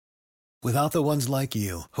Without the ones like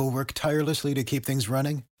you, who work tirelessly to keep things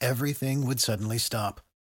running, everything would suddenly stop.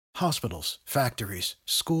 Hospitals, factories,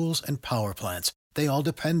 schools, and power plants, they all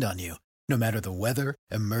depend on you. No matter the weather,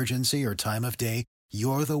 emergency, or time of day,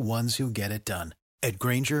 you're the ones who get it done. At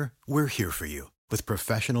Grainger, we're here for you with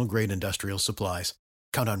professional-grade industrial supplies.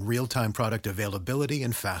 Count on real-time product availability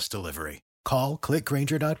and fast delivery. Call,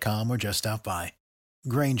 clickgrainger.com, or just stop by.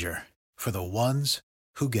 Grainger, for the ones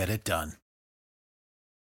who get it done.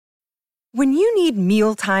 When you need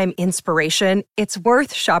mealtime inspiration, it's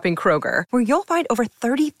worth shopping Kroger, where you'll find over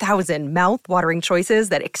 30,000 mouth-watering choices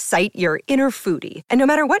that excite your inner foodie. And no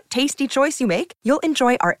matter what tasty choice you make, you'll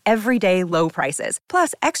enjoy our everyday low prices,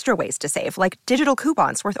 plus extra ways to save, like digital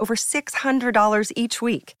coupons worth over $600 each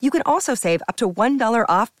week. You can also save up to $1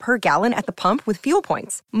 off per gallon at the pump with fuel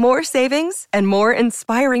points. More savings and more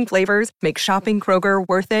inspiring flavors make shopping Kroger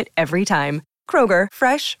worth it every time. Kroger,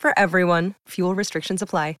 fresh for everyone. Fuel restrictions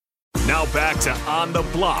apply. Now back to On the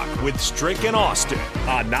Block with Strick and Austin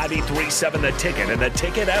on 93.7 The Ticket and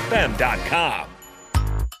theticketfm.com.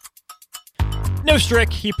 No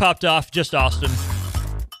Strick, he popped off, just Austin.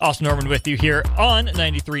 Austin Norman with you here on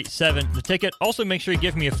 93.7 The Ticket. Also, make sure you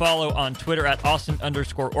give me a follow on Twitter at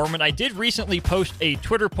Austin_Orman. I did recently post a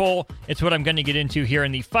Twitter poll. It's what I'm going to get into here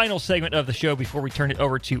in the final segment of the show before we turn it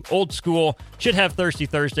over to Old School. Should have Thirsty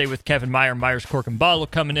Thursday with Kevin Meyer, Myers Cork and Bottle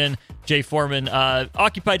coming in. Jay Foreman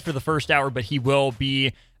occupied for the first hour, but he will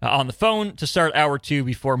be on the phone to start hour two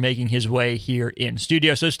before making his way here in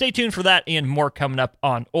studio. So stay tuned for that and more coming up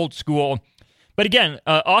on Old School. But again,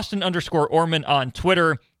 Austin_Orman on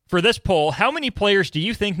Twitter. For this poll, how many players do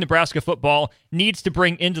you think Nebraska football needs to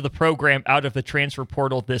bring into the program out of the transfer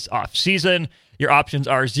portal this offseason? Your options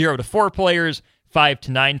are 0 to 4 players, 5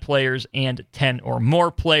 to 9 players, and 10 or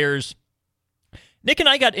more players. Nick and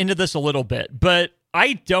I got into this a little bit, but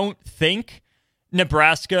I don't think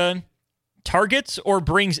Nebraska targets or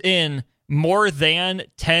brings in more than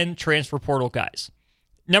 10 transfer portal guys.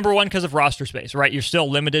 Number one, because of roster space, right? You're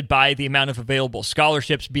still limited by the amount of available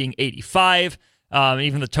scholarships being 85.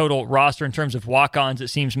 Even the total roster in terms of walk-ons, it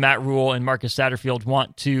seems Matt Rule and Marcus Satterfield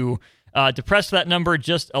want to depress that number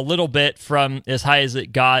just a little bit from as high as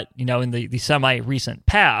it got, in the semi-recent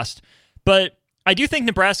past. But I do think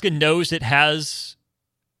Nebraska knows it has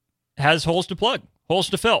holes to plug, holes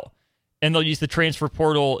to fill, and they'll use the transfer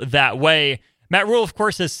portal that way. Matt Rule, of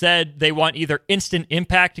course, has said they want either instant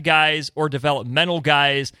impact guys or developmental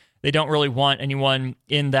guys. They don't really want anyone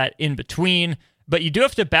in that in-between. But you do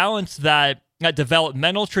have to balance that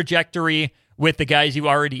developmental trajectory with the guys you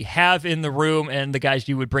already have in the room and the guys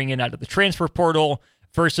you would bring in out of the transfer portal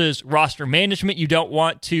versus roster management. You don't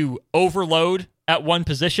want to overload at one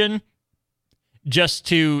position just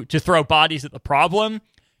to throw bodies at the problem.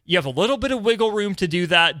 You have a little bit of wiggle room to do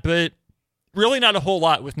that, but really not a whole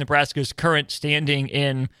lot with Nebraska's current standing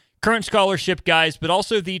in current scholarship guys, but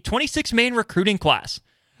also the 26-man recruiting class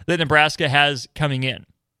that Nebraska has coming in.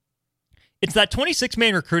 It's that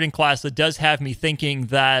 26-man recruiting class that does have me thinking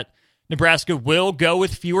that Nebraska will go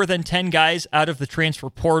with fewer than 10 guys out of the transfer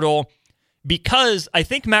portal because I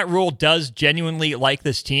think Matt Rule does genuinely like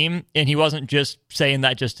this team, and he wasn't just saying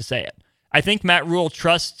that just to say it. I think Matt Rule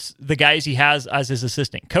trusts the guys he has as his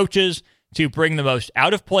assistant coaches to bring the most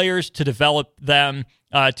out of players, to develop them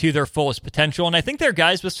to their fullest potential, and I think they're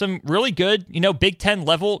guys with some really good, Big Ten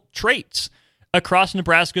level traits across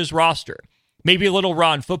Nebraska's roster. Maybe a little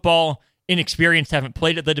raw in football, inexperienced, haven't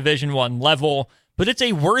played at the Division I level, but it's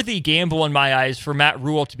a worthy gamble in my eyes for Matt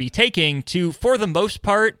Rule to be taking to, for the most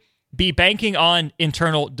part, be banking on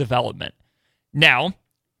internal development. Now,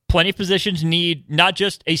 plenty of positions need not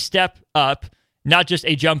just a step up, not just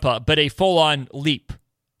a jump up, but a full-on leap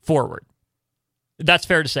forward. That's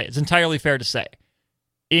fair to say. It's entirely fair to say.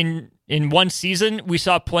 In one season, we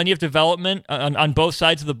saw plenty of development on both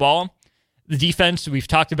sides of the ball. The defense, we've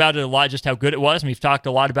talked about it a lot, just how good it was, and we've talked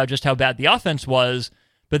a lot about just how bad the offense was,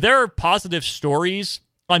 but there are positive stories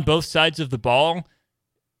on both sides of the ball,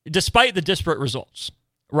 despite the disparate results,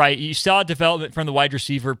 right? You saw development from the wide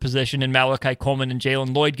receiver position in Malachi Coleman and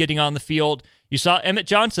Jalen Lloyd getting on the field. You saw Emmett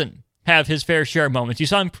Johnson have his fair share of moments. You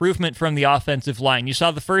saw improvement from the offensive line. You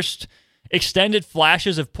saw the first extended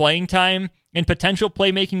flashes of playing time and potential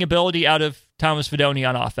playmaking ability out of Thomas Fidone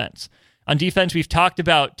on offense. On defense, we've talked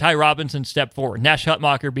about Ty Robinson's step forward, Nash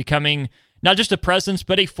Hutmacher becoming not just a presence,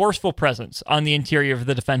 but a forceful presence on the interior of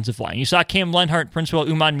the defensive line. You saw Cam Lenhart, Princewell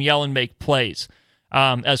Uman Mielen make plays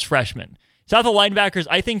as freshmen. Saw the linebackers,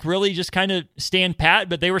 I think, really just kind of stand pat,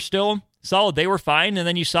 but they were still solid. They were fine. And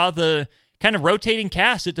then you saw the kind of rotating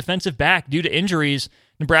cast at defensive back due to injuries.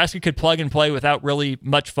 Nebraska could plug and play without really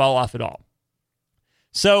much fall off at all.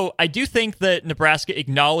 So I do think that Nebraska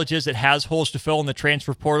acknowledges it has holes to fill in the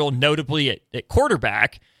transfer portal, notably at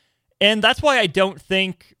quarterback. And that's why I don't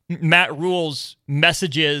think Matt Rhule's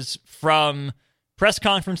messages from press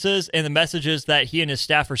conferences and the messages that he and his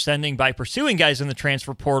staff are sending by pursuing guys in the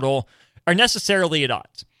transfer portal are necessarily at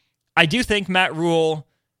odds. I do think Matt Rhule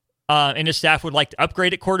and his staff would like to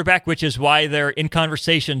upgrade at quarterback, which is why they're in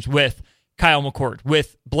conversations with Kyle McCord,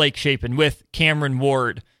 with Blake Shapen, with Cameron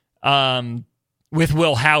Ward, with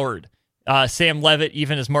Will Howard, Sam Levitt,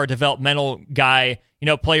 even as more developmental guy,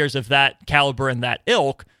 players of that caliber and that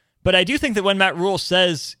ilk. But I do think that when Matt Rhule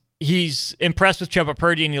says he's impressed with Chuba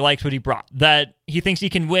Purdy and he likes what he brought, that he thinks he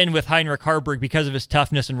can win with Heinrich Haarberg because of his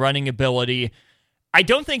toughness and running ability, I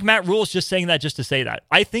don't think Matt Rhule is just saying that just to say that.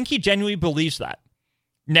 I think he genuinely believes that.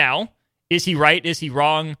 Now, is he right? Is he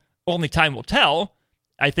wrong? Only time will tell.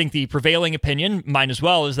 I think the prevailing opinion, mine as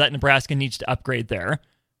well, is that Nebraska needs to upgrade there.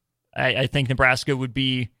 I think Nebraska would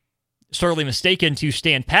be sorely mistaken to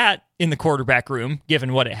stand pat in the quarterback room,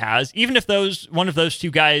 given what it has. Even if one of those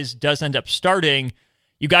two guys does end up starting,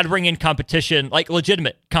 you got to bring in competition, like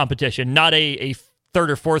legitimate competition, not a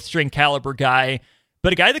third or fourth string caliber guy,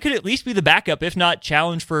 but a guy that could at least be the backup, if not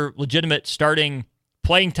challenge for legitimate starting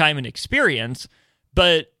playing time and experience.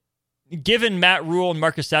 But given Matt Rhule and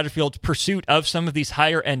Marcus Satterfield's pursuit of some of these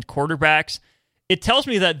higher end quarterbacks, it tells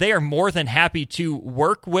me that they are more than happy to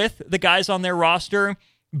work with the guys on their roster,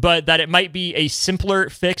 but that it might be a simpler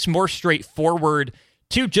fix, more straightforward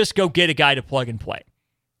to just go get a guy to plug and play.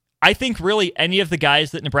 I think really any of the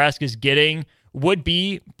guys that Nebraska is getting would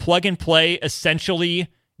be plug and play, essentially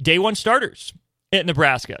day one starters at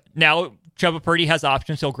Nebraska. Now, Chuba Purdy has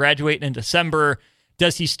options. He'll graduate in December.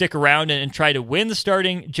 Does he stick around and try to win the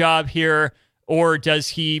starting job here, or does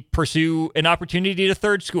he pursue an opportunity to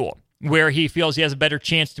third school where he feels he has a better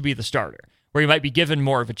chance to be the starter, where he might be given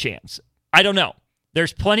more of a chance? I don't know.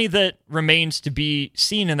 There's plenty that remains to be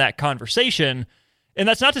seen in that conversation. And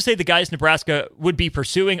that's not to say the guys Nebraska would be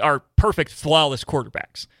pursuing are perfect, flawless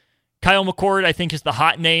quarterbacks. Kyle McCord, I think, is the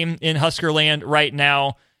hot name in Huskerland right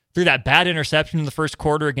now. Through that bad interception in the first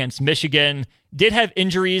quarter against Michigan, did have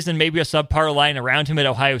injuries and maybe a subpar line around him at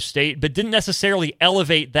Ohio State, but didn't necessarily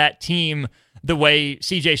elevate that team the way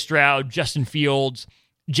C.J. Stroud, Justin Fields,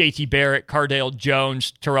 J.T. Barrett, Cardale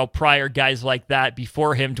Jones, Terrell Pryor, guys like that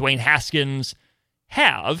before him, Dwayne Haskins,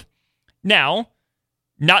 have. Now,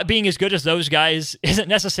 not being as good as those guys isn't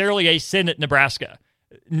necessarily a sin at Nebraska.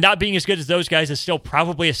 Not being as good as those guys is still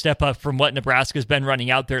probably a step up from what Nebraska's been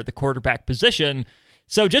running out there at the quarterback position.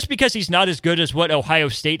 So just because he's not as good as what Ohio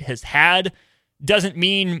State has had doesn't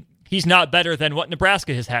mean he's not better than what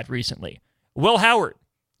Nebraska has had recently. Will Howard,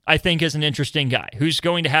 I think, is an interesting guy who's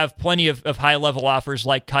going to have plenty of high-level offers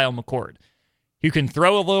like Kyle McCord, who can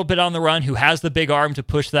throw a little bit on the run, who has the big arm to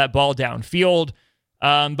push that ball downfield,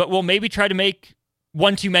 but will maybe try to make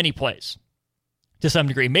one too many plays to some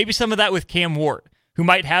degree. Maybe some of that with Cam Ward, who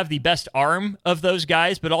might have the best arm of those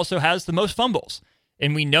guys, but also has the most fumbles.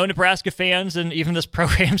 And we know Nebraska fans and even this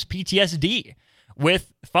program's PTSD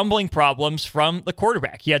with fumbling problems from the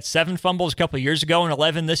quarterback. He had 7 fumbles a couple of years ago and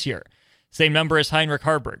 11 this year. Same number as Heinrich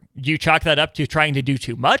Haarberg. Do you chalk that up to trying to do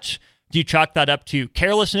too much? Do you chalk that up to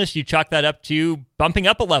carelessness? Do you chalk that up to bumping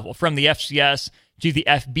up a level from the FCS to the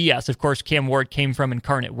FBS? Of course, Cam Ward came from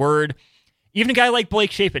Incarnate Word. Even a guy like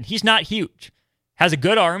Blake Shapen, he's not huge. Has a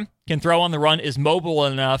good arm, can throw on the run, is mobile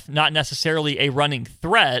enough, not necessarily a running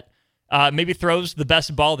threat. Maybe throws the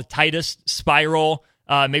best ball, the tightest spiral,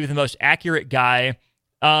 maybe the most accurate guy.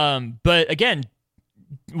 But again,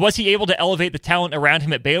 was he able to elevate the talent around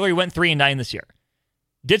him at Baylor? He went 3-9 this year.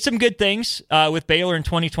 Did some good things with Baylor in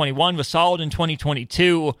 2021, was solid in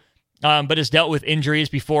 2022, but has dealt with injuries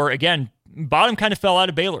before. Again, bottom kind of fell out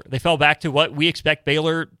of Baylor. They fell back to what we expect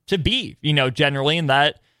Baylor to be, generally in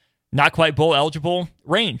that not quite bowl eligible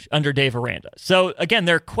range under Dave Aranda. So again,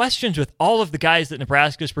 there are questions with all of the guys that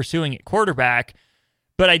Nebraska is pursuing at quarterback,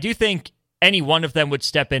 but I do think any one of them would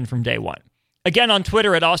step in from day one. Again, on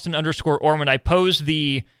Twitter at Austin_Orman, I posed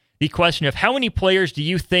the question of how many players do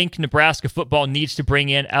you think Nebraska football needs to bring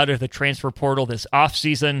in out of the transfer portal this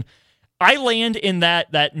offseason? I land in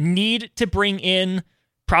that need to bring in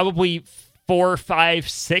probably 4, 5,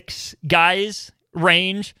 6 guys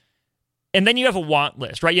range. And then you have a want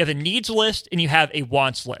list, right? You have a needs list and you have a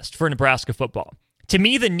wants list for Nebraska football. To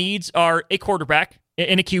me, the needs are a quarterback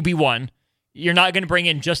and a QB1. You're not going to bring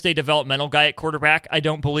in just a developmental guy at quarterback, I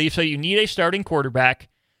don't believe. So you need a starting quarterback.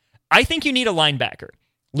 I think you need a linebacker.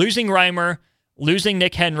 Losing Reimer, losing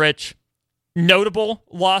Nick Henrich, notable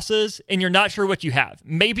losses, and you're not sure what you have.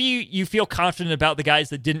 Maybe you feel confident about the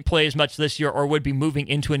guys that didn't play as much this year or would be moving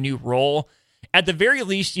into a new role. At the very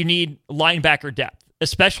least, you need linebacker depth.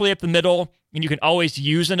 especially up the middle, and you can always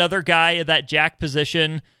use another guy at that jack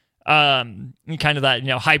position, kind of that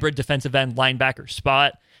hybrid defensive end linebacker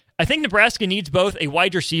spot. I think Nebraska needs both a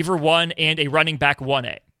wide receiver 1 and a running back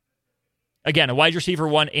 1A. Again, a wide receiver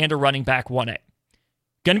 1 and a running back 1A.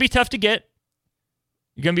 Going to be tough to get.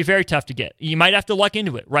 You're going to be very tough to get. You might have to luck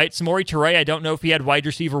into it, right? Samori Toure, I don't know if he had wide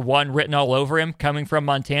receiver 1 written all over him coming from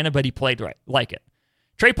Montana, but he played right like it.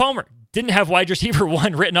 Trey Palmer didn't have wide receiver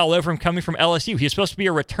 1 written all over him coming from LSU. He was supposed to be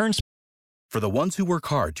a return. For the ones who work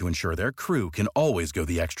hard to ensure their crew can always go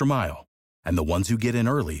the extra mile, and the ones who get in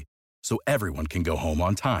early so everyone can go home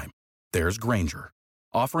on time, there's Grainger,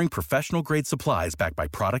 offering professional-grade supplies backed by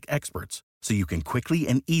product experts so you can quickly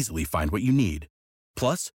and easily find what you need.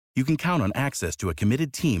 Plus, you can count on access to a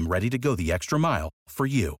committed team ready to go the extra mile for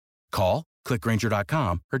you. Call, click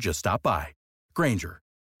Grainger.com, or just stop by. Grainger,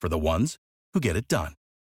 for the ones who get it done.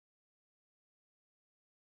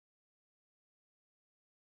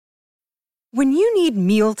 When you need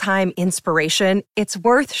mealtime inspiration, it's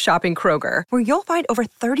worth shopping Kroger, where you'll find over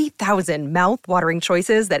 30,000 mouth-watering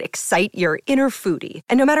choices that excite your inner foodie.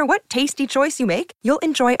 And no matter what tasty choice you make, you'll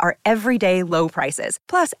enjoy our everyday low prices,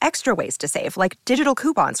 plus extra ways to save, like digital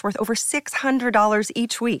coupons worth over $600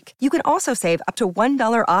 each week. You can also save up to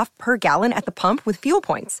 $1 off per gallon at the pump with fuel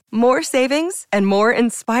points. More savings and more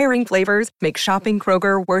inspiring flavors make shopping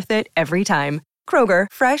Kroger worth it every time. Kroger,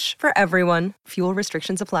 fresh for everyone. Fuel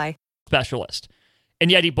restrictions apply. Specialist.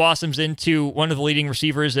 And yet he blossoms into one of the leading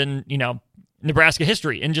receivers in, Nebraska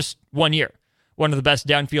history in just 1 year. One of the best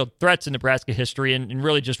downfield threats in Nebraska history in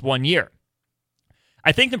really just 1 year.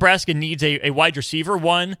 I think Nebraska needs a wide receiver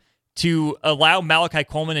 1 to allow Malachi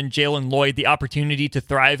Coleman and Jalen Lloyd the opportunity to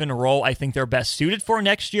thrive in a role I think they're best suited for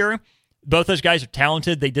next year. Both those guys are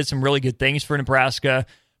talented. They did some really good things for Nebraska.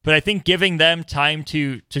 But I think giving them time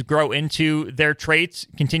to grow into their traits,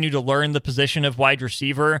 continue to learn the position of wide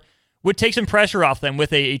receiver, would take some pressure off them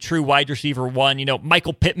with a true wide receiver 1,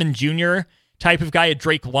 Michael Pittman Jr. type of guy, a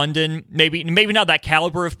Drake London, maybe not that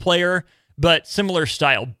caliber of player, but similar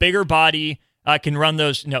style, bigger body, can run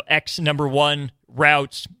those, X number 1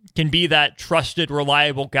 routes, can be that trusted,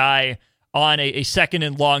 reliable guy on a second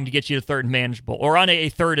and long to get you to third and manageable, or on a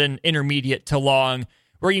third and intermediate to long,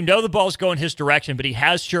 where the ball's going his direction, but he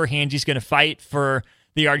has sure hands, he's going to fight for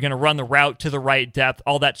the yard, going to run the route to the right depth,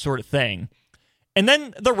 all that sort of thing. And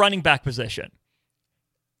then the running back position.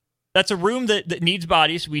 That's a room that needs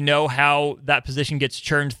bodies. We know how that position gets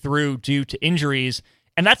churned through due to injuries.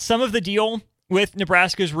 And that's some of the deal with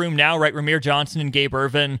Nebraska's room now, right? Rahmir Johnson and Gabe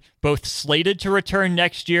Ervin, both slated to return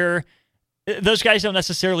next year. Those guys don't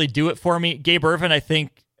necessarily do it for me. Gabe Ervin, I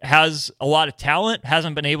think, has a lot of talent,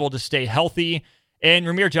 hasn't been able to stay healthy. And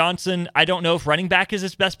Rahmir Johnson, I don't know if running back is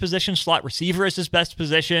his best position, slot receiver is his best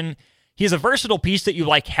position. He's a versatile piece that you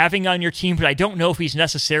like having on your team, but I don't know if he's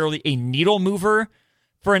necessarily a needle mover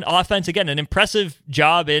for an offense. Again, an impressive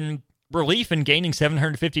job in relief and gaining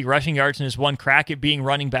 750 rushing yards in his one crack at being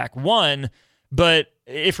running back 1. But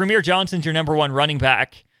if Rahmir Johnson's your number 1 running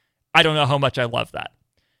back, I don't know how much I love that.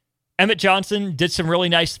 Emmett Johnson did some really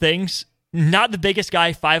nice things. Not the biggest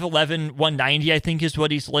guy, 5'11", 190, I think is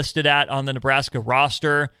what he's listed at on the Nebraska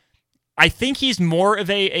roster. I think he's more of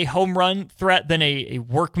a home run threat than a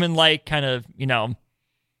workman-like kind of,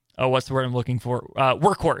 what's the word I'm looking for?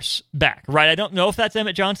 Workhorse back, right? I don't know if that's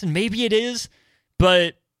Emmett Johnson. Maybe it is,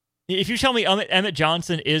 but if you tell me Emmett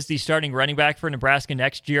Johnson is the starting running back for Nebraska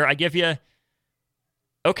next year, I give you,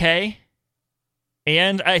 okay.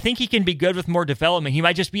 And I think he can be good with more development. He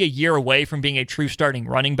might just be a year away from being a true starting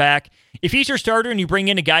running back. If he's your starter and you bring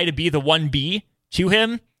in a guy to be the 1B to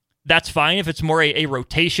him, that's fine. If it's more a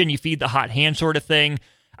rotation, you feed the hot hand sort of thing.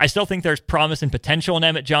 I still think there's promise and potential in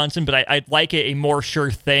Emmett Johnson, but I'd like a more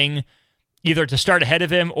sure thing, either to start ahead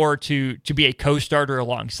of him or to be a co-starter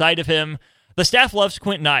alongside of him. The staff loves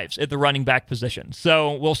Quentin Ives at the running back position,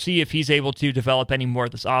 so we'll see if he's able to develop any more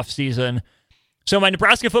this offseason. So my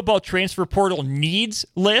Nebraska football transfer portal needs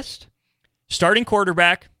list: starting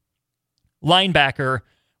quarterback, linebacker,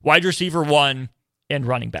 wide receiver 1, and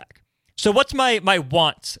running back. So what's my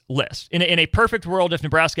wants list? In a perfect world, if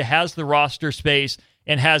Nebraska has the roster space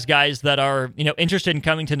and has guys that are interested in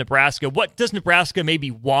coming to Nebraska, what does Nebraska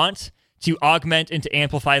maybe want to augment and to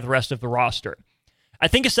amplify the rest of the roster? I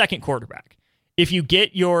think a second quarterback. If you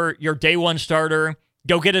get your day 1 starter,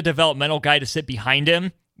 go get a developmental guy to sit behind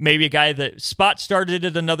him. Maybe a guy that spot started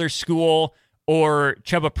at another school, or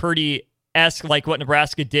Chubba Purdy-esque, like what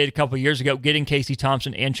Nebraska did a couple years ago, getting Casey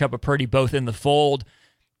Thompson and Chubba Purdy both in the fold.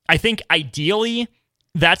 I think ideally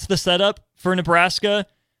that's the setup for Nebraska.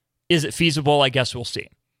 Is it feasible? I guess we'll see.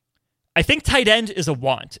 I think tight end is a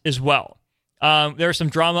want as well. There was some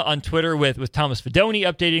drama on Twitter with Thomas Fidone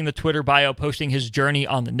updating the Twitter bio, posting his journey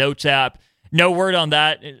on the Notes app. No word on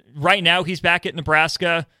that. Right now, he's back at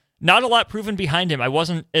Nebraska. Not a lot proven behind him. I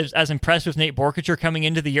wasn't as impressed with Nate Borkacher coming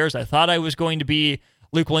into the year as I thought I was going to be.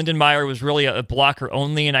 Luke Lindenmeyer was really a blocker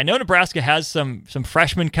only, and I know Nebraska has some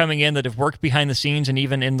freshmen coming in that have worked behind the scenes, and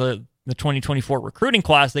even in the 2024 recruiting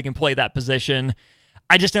class, they can play that position.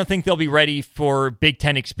 I just don't think they'll be ready for Big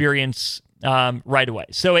Ten experience right away.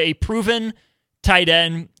 So a proven tight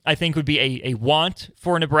end, I think, would be a want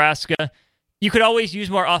for Nebraska. You could always use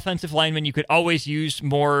more offensive linemen. You could always use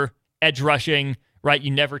more edge rushing, right?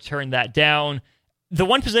 You never turn that down. The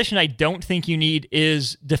one position I don't think you need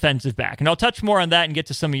is defensive back. And I'll touch more on that and get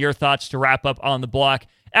to some of your thoughts to wrap up on the block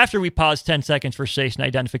after we pause 10 seconds for station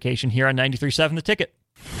identification here on 93.7 The Ticket.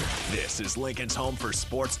 This is Lincoln's home for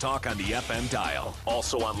sports talk on the FM dial.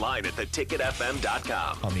 Also online at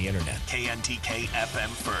theticketfm.com. On the internet, KNTK FM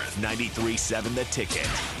Firth, 93.7 The Ticket.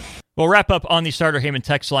 We'll wrap up on the Starter Heyman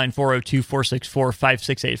text line,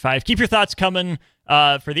 402-464-5685. Keep your thoughts coming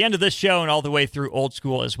for the end of this show and all the way through Old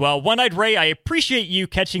School as well. One-Eyed Ray, I appreciate you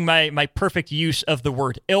catching my perfect use of the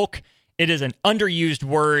word ilk. It is an underused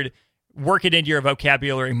word. Work it into your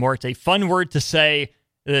vocabulary more. It's a fun word to say.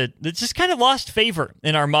 It's just kind of lost favor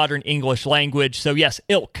in our modern English language. So yes,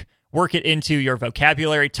 ilk. Work it into your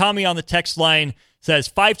vocabulary. Tommy on the text line says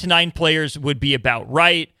 5 to 9 players would be about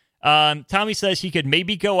right. Tommy says he could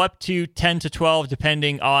maybe go up to 10 to 12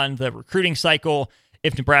 depending on the recruiting cycle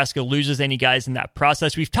if Nebraska loses any guys in that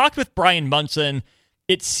process. We've talked with Brian Munson.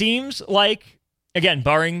 It seems like, again,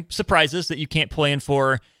 barring surprises that you can't plan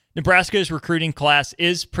for, Nebraska's recruiting class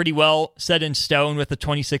is pretty well set in stone with the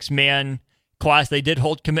 26-man class. They did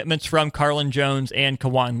hold commitments from Carlin Jones and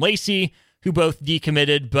Kawan Lacey, who both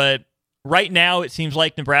decommitted, but right now it seems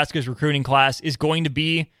like Nebraska's recruiting class is going to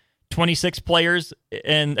be 26 players,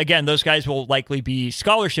 and again, those guys will likely be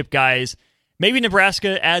scholarship guys. Maybe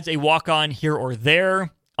Nebraska adds a walk-on here or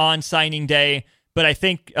there on signing day, but I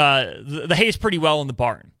think the hay's pretty well in the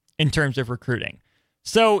barn in terms of recruiting.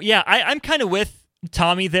 So yeah, I'm kind of with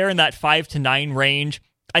Tommy there in that 5 to 9 range.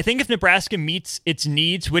 I think if Nebraska meets its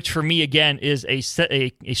needs, which for me, again, is a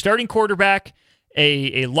starting quarterback,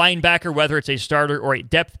 a linebacker, whether it's a starter or a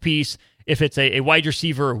depth piece, if it's a wide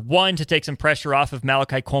receiver 1 to take some pressure off of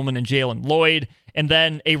Malachi Coleman and Jalen Lloyd, and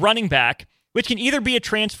then a running back, which can either be a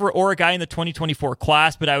transfer or a guy in the 2024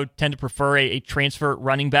 class, but I would tend to prefer a transfer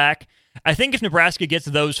running back. I think if Nebraska gets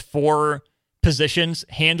those 4 positions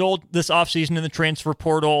handled this offseason in the transfer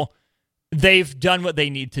portal, they've done what they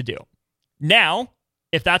need to do. Now,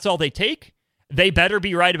 if that's all they take, they better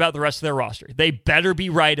be right about the rest of their roster. They better be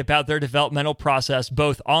right about their developmental process,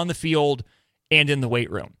 both on the field and in the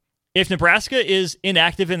weight room. If Nebraska is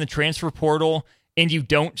inactive in the transfer portal and you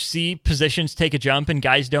don't see positions take a jump and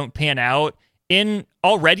guys don't pan out in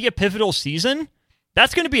already a pivotal season,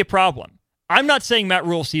 that's going to be a problem. I'm not saying Matt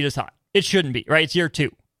Rhule's seat is hot. It shouldn't be, right? It's year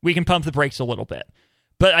 2. We can pump the brakes a little bit.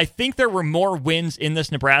 But I think there were more wins in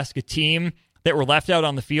this Nebraska team that were left out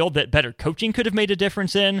on the field that better coaching could have made a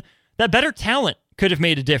difference in, that better talent could have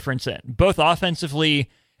made a difference in, both offensively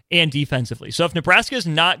and defensively. So if Nebraska is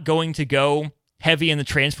not going to go heavy in the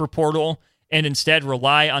transfer portal and instead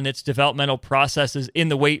rely on its developmental processes in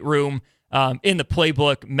the weight room, in the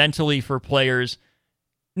playbook, mentally for players,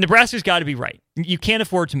 Nebraska's got to be right. You can't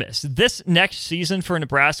afford to miss. This next season for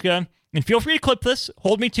Nebraska, and feel free to clip this,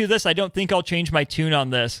 hold me to this, I don't think I'll change my tune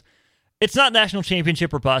on this. It's not national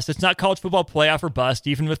championship or bust. It's not college football playoff or bust,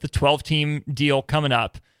 even with the 12-team deal coming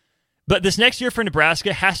up. But this next year for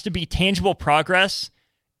Nebraska has to be tangible progress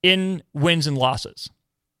in wins and losses.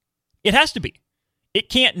 It has to be. It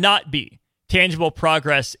can't not be tangible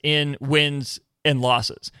progress in wins and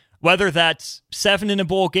losses. Whether that's 7 in a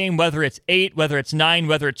bowl game, whether it's 8, whether it's 9,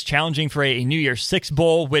 whether it's challenging for a New Year's 6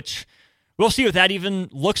 bowl, which we'll see what that even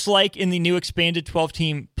looks like in the new expanded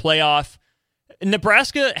 12-team playoff.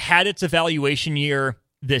 Nebraska had its evaluation year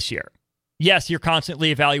this year. Yes, you're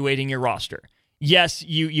constantly evaluating your roster. Yes,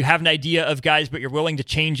 you have an idea of guys, but you're willing to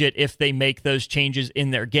change it if they make those changes in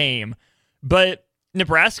their game. But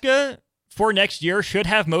Nebraska, for next year, should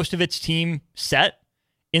have most of its team set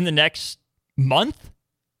in the next month,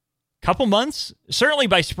 couple months. Certainly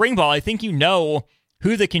by spring ball, I think you know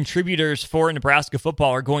who the contributors for Nebraska football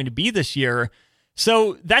are going to be this year.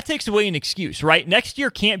 So that takes away an excuse, right? Next year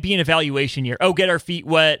can't be an evaluation year. Oh, get our feet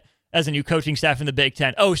wet as a new coaching staff in the Big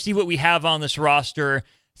Ten. Oh, see what we have on this roster,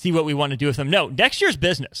 see what we want to do with them. No, next year's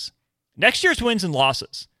business. Next year's wins and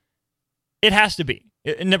losses. It has to be.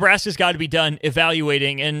 Nebraska's got to be done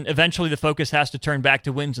evaluating, and eventually the focus has to turn back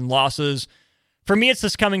to wins and losses. For me, it's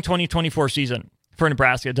this coming 2024 season. for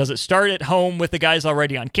Nebraska. Does it start at home with the guys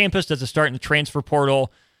already on campus? Does it start in the transfer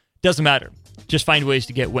portal? Doesn't matter. Just find ways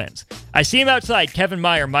to get wins. I see him outside. Kevin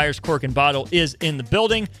Meyer, Myers Cork and Bottle, is in the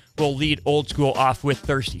building. We'll lead Old School off with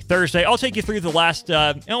Thirsty Thursday. I'll take you through the last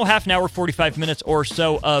half an hour, 45 minutes or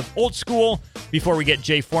so of Old School before we get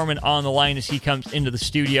Jay Foreman on the line as he comes into the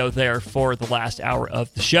studio there for the last hour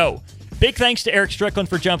of the show. Big thanks to Eric Strickland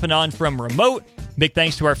for jumping on from remote. Big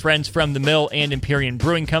thanks to our friends from The Mill and Empyrean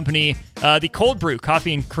Brewing Company. The Cold Brew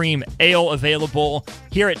Coffee and Cream Ale available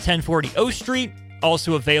here at 1040 O Street.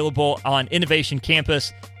 Also available on Innovation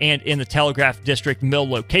Campus and in the Telegraph District Mill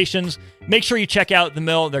locations. Make sure you check out The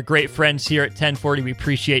Mill. They're great friends here at 1040. We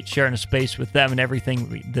appreciate sharing a space with them and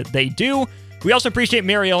everything that they do. We also appreciate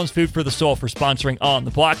Mary Ellen's Food for the Soul for sponsoring On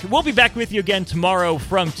the Block. We'll be back with you again tomorrow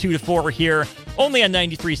from 2 to 4 here, only on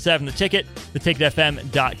 93.7 The Ticket,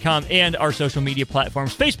 theticketfm.com, and our social media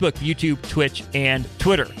platforms, Facebook, YouTube, Twitch, and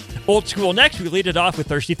Twitter. Old School next. We lead it off with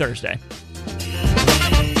Thirsty Thursday.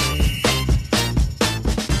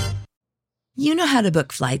 You know how to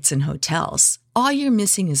book flights and hotels. All you're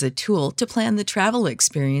missing is a tool to plan the travel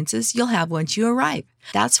experiences you'll have once you arrive.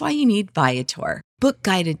 That's why you need Viator. Book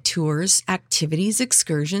guided tours, activities,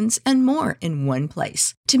 excursions, and more in one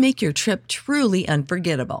place to make your trip truly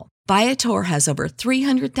unforgettable. Viator has over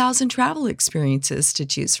 300,000 travel experiences to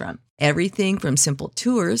choose from. Everything from simple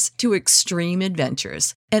tours to extreme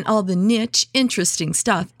adventures and all the niche, interesting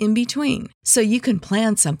stuff in between. So you can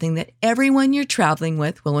plan something that everyone you're traveling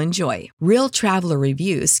with will enjoy. Real traveler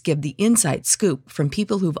reviews give the inside scoop from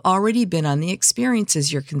people who've already been on the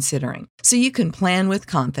experiences you're considering. So you can plan with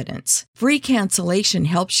confidence. Free cancellation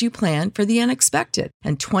helps you plan for the unexpected.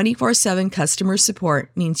 And 24/7 customer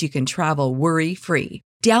support means you can travel worry-free.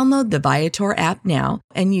 Download the Viator app now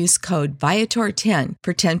and use code Viator10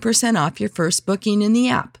 for 10% off your first booking in the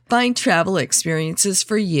app. Find travel experiences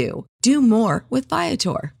for you. Do more with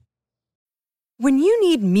Viator. When you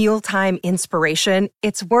need mealtime inspiration,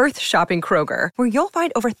 it's worth shopping Kroger, where you'll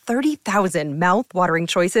find over 30,000 mouth-watering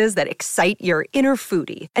choices that excite your inner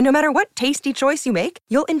foodie. And no matter what tasty choice you make,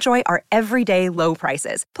 you'll enjoy our everyday low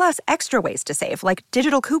prices, plus extra ways to save, like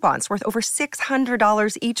digital coupons worth over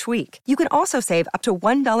 $600 each week. You can also save up to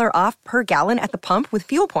 $1 off per gallon at the pump with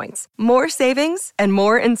fuel points. More savings and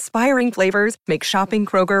more inspiring flavors make shopping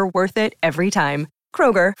Kroger worth it every time.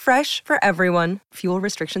 Kroger, fresh for everyone. Fuel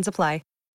restrictions apply.